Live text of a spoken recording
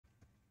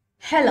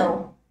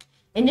Hello.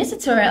 In this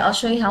tutorial, I'll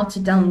show you how to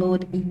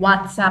download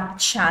WhatsApp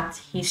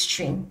chat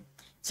history.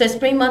 So it's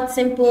pretty much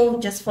simple.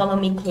 Just follow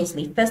me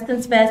closely. First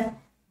things first,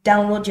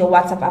 download your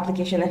WhatsApp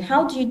application. And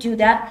how do you do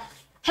that?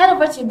 Head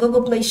over to your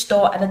Google Play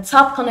Store. At the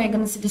top corner, you're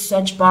going to see the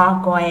search bar.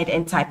 Go ahead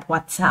and type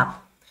WhatsApp.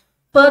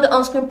 Follow the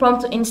on-screen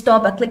prompt to install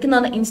by clicking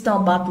on the install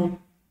button.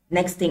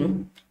 Next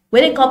thing,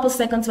 wait a couple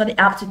seconds for the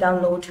app to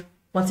download.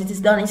 Once it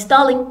is done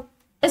installing,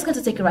 it's going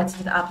to take you right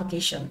to the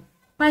application.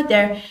 Right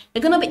there,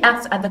 you're going to be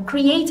asked to either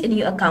create a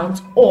new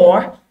account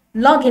or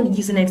log in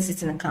using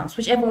existing accounts,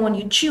 whichever one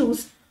you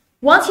choose.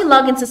 Once you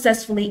log in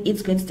successfully,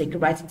 it's going to take you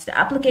right into the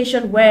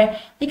application where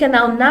you can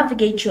now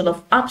navigate through all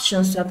of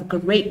options to have a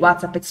great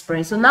WhatsApp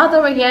experience. So now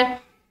that we're here,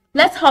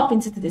 let's hop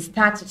into this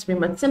task. It's pretty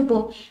much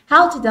simple.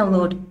 How to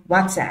download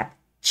WhatsApp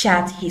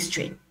chat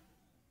history.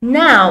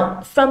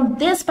 Now, from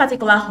this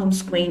particular home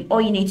screen,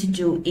 all you need to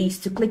do is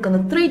to click on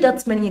the three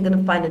dots menu you're going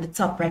to find at the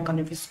top right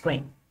corner of your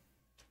screen.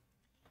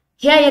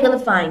 Here you're going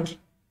to find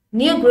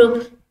New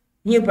Group,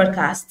 New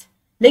Broadcast,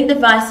 Link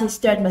Devices,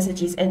 Stored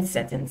Messages, and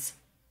Settings.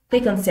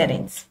 Click on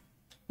Settings.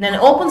 Then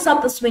it opens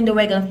up this window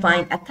where you're going to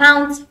find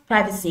Account,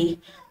 Privacy,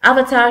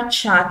 Avatar,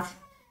 Chat,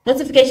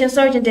 Notification,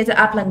 Storage and Data,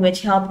 App Language,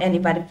 Help, and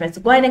Invite Friends.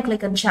 So go ahead and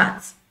click on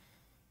Chats.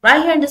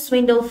 Right here in this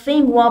window,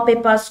 Theme,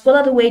 Wallpaper, scroll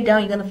all the way down,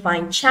 you're going to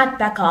find Chat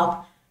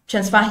Backup,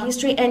 Transfer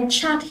History, and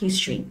Chat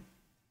History.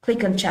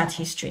 Click on Chat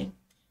History.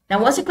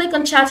 Now once you click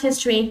on Chat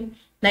History,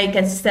 now you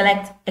can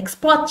select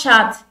Export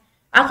Chat,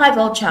 Archive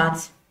all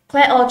chats,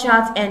 clear all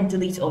chats, and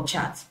delete all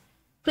chats.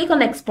 Click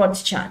on Export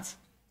Chat.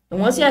 And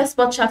once you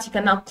export chat, you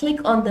can now click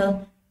on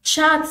the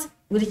chat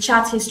with the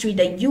chat history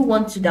that you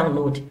want to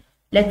download.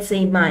 Let's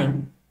say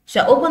mine.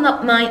 So I open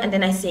up mine and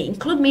then I say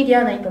include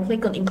media. Now you can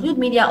click on include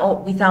media or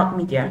without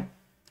media.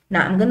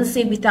 Now I'm going to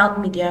say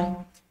without media.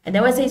 And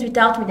then when it says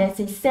without media, I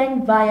say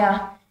send via.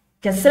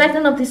 You can select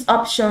one of these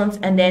options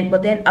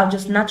but then I'll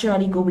just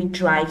naturally go with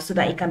drive so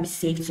that it can be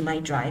saved to my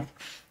drive.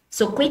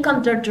 So click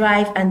on the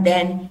drive and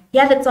then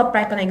here at the top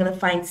right corner, you're going to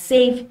find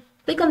save.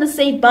 Click on the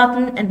save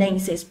button and then it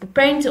says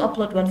preparing to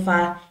upload one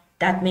file.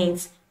 That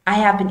means I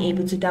have been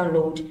able to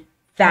download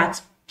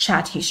that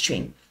chat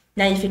history.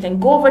 Now, if you can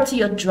go over to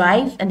your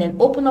drive and then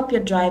open up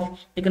your drive,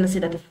 you're going to see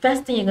that the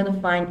first thing you're going to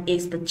find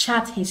is the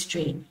chat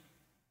history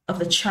of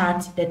the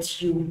chat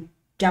that you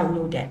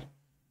downloaded.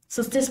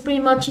 So this is pretty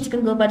much it. You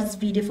can go by this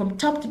video from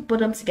top to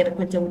bottom to get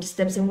acquainted with the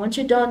steps, and once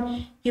you're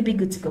done, you'll be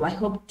good to go. I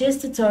hope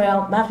this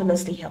tutorial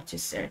marvelously helped you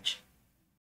search.